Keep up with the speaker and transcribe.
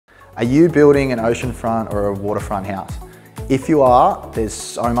Are you building an oceanfront or a waterfront house? If you are, there's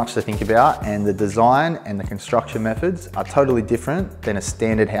so much to think about, and the design and the construction methods are totally different than a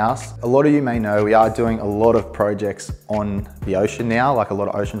standard house. A lot of you may know we are doing a lot of projects on the ocean now, like a lot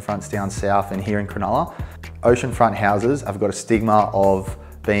of oceanfronts down south and here in Cronulla. Oceanfront houses have got a stigma of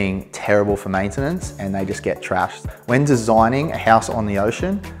being terrible for maintenance and they just get trashed. When designing a house on the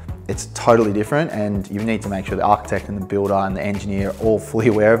ocean, it's totally different, and you need to make sure the architect and the builder and the engineer are all fully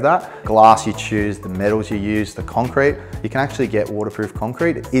aware of that. Glass you choose, the metals you use, the concrete. You can actually get waterproof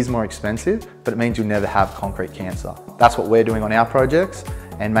concrete. It is more expensive, but it means you'll never have concrete cancer. That's what we're doing on our projects,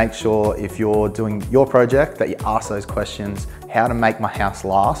 and make sure if you're doing your project that you ask those questions, how to make my house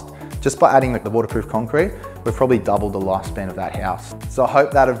last. Just by adding the waterproof concrete, we've probably doubled the lifespan of that house. So I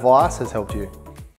hope that advice has helped you.